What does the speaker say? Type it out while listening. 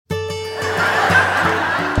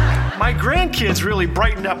My grandkids really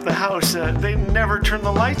brightened up the house. They never turn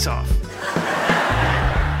the lights off.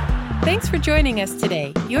 Thanks for joining us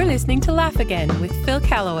today. You're listening to Laugh Again with Phil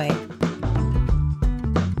Callaway.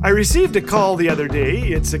 I received a call the other day.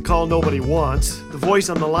 It's a call nobody wants. The voice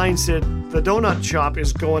on the line said, "The donut shop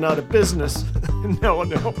is going out of business." No.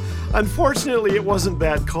 Unfortunately, it wasn't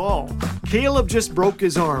that call. Caleb just broke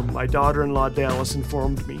his arm, my daughter-in-law Dallas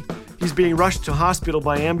informed me. He's being rushed to hospital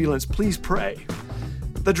by ambulance. Please pray.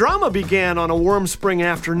 The drama began on a warm spring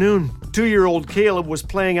afternoon. 2-year-old Caleb was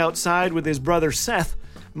playing outside with his brother Seth.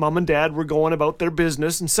 Mom and Dad were going about their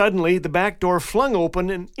business, and suddenly the back door flung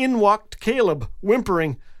open and in walked Caleb,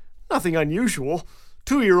 whimpering. Nothing unusual.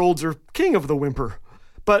 2-year-olds are king of the whimper.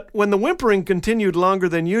 But when the whimpering continued longer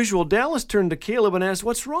than usual, Dallas turned to Caleb and asked,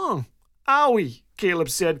 "What's wrong?" "Owie,"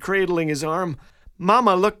 Caleb said, cradling his arm.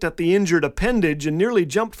 Mama looked at the injured appendage and nearly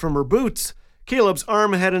jumped from her boots. Caleb's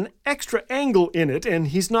arm had an extra angle in it, and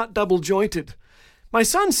he's not double-jointed. My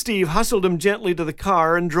son Steve hustled him gently to the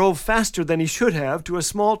car and drove faster than he should have to a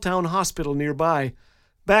small-town hospital nearby.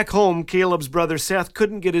 Back home, Caleb's brother Seth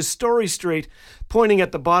couldn't get his story straight. Pointing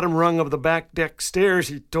at the bottom rung of the back deck stairs,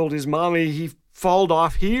 he told his mommy he falled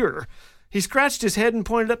off here. He scratched his head and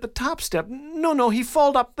pointed at the top step. No, he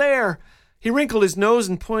falled up there. He wrinkled his nose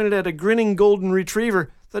and pointed at a grinning golden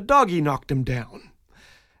retriever. The doggy knocked him down.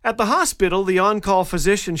 At the hospital, the on-call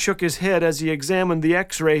physician shook his head as he examined the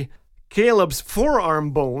x-ray. Caleb's forearm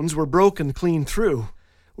bones were broken clean through.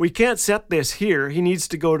 "We can't set this here. He needs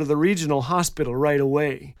to go to the regional hospital right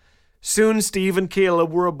away." Soon Steve and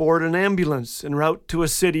Caleb were aboard an ambulance en route to a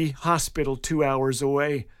city hospital 2 hours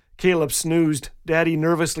away. Caleb snoozed. Daddy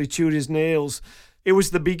nervously chewed his nails. It was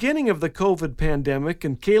the beginning of the COVID pandemic,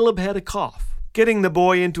 and Caleb had a cough. Getting the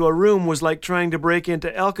boy into a room was like trying to break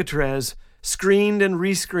into Alcatraz. Screened and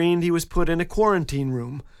rescreened, he was put in a quarantine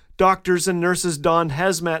room. Doctors and nurses donned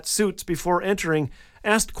hazmat suits before entering,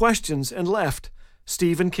 asked questions, and left.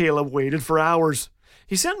 Steve and Caleb waited for hours.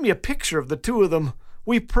 He sent me a picture of the two of them.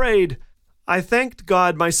 We prayed. I thanked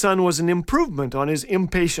God my son was an improvement on his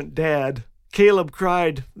impatient dad. Caleb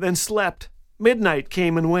cried, then slept. Midnight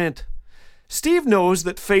came and went. Steve knows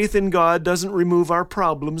that faith in God doesn't remove our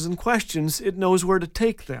problems and questions. It knows where to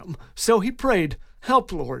take them. So he prayed,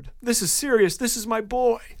 "Help, Lord. This is serious. This is my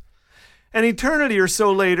boy." An eternity or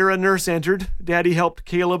so later, a nurse entered. Daddy helped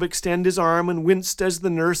Caleb extend his arm and winced as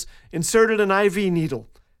the nurse inserted an IV needle.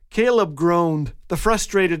 Caleb groaned. The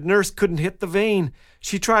frustrated nurse couldn't hit the vein.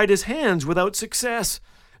 She tried his hands without success.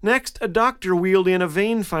 Next, a doctor wheeled in a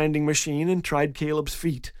vein-finding machine and tried Caleb's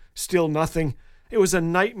feet. Still nothing. "It was a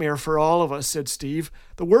nightmare for all of us," said Steve.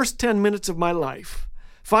 "The worst 10 minutes of my life."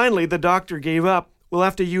 Finally, the doctor gave up. "We'll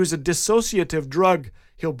have to use a dissociative drug.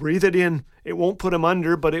 He'll breathe it in. It won't put him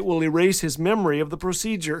under, but it will erase his memory of the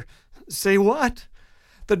procedure." "Say what?"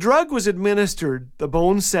 The drug was administered, the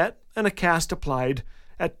bone set, and a cast applied.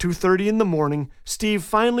 At 2:30 in the morning, Steve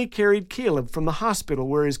finally carried Caleb from the hospital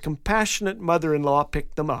where his compassionate mother-in-law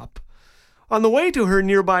picked them up. On the way to her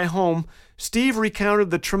nearby home, Steve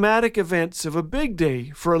recounted the traumatic events of a big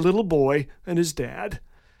day for a little boy and his dad.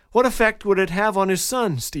 What effect would it have on his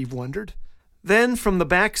son, Steve wondered. Then, from the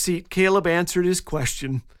back seat, Caleb answered his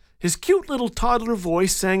question. His cute little toddler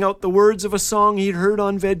voice sang out the words of a song he'd heard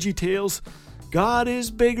on VeggieTales. "God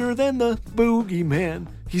is bigger than the boogeyman.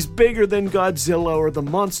 He's bigger than Godzilla or the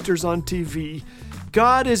monsters on TV.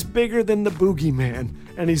 God is bigger than the boogeyman,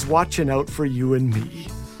 and he's watching out for you and me."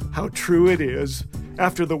 How true it is.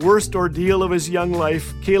 After the worst ordeal of his young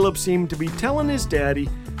life, Caleb seemed to be telling his daddy,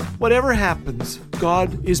 whatever happens,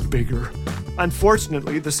 God is bigger.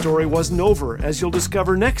 Unfortunately, the story wasn't over, as you'll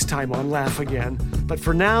discover next time on Laugh Again. But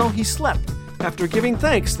for now, he slept, after giving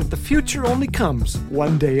thanks that the future only comes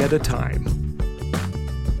one day at a time.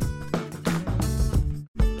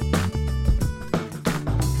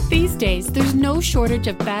 These days, there's no shortage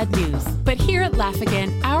of bad news. But here at Laugh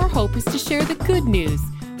Again, our hope is to share the good news.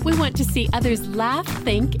 We want to see others laugh,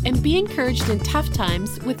 think, and be encouraged in tough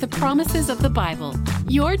times with the promises of the Bible.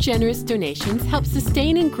 Your generous donations help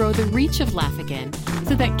sustain and grow the reach of Laugh Again,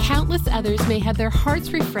 so that countless others may have their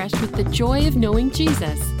hearts refreshed with the joy of knowing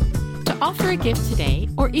Jesus. To offer a gift today,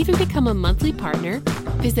 or even become a monthly partner,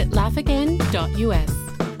 visit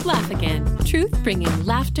laughagain.us. Laugh Again, truth bringing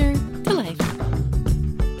laughter to life.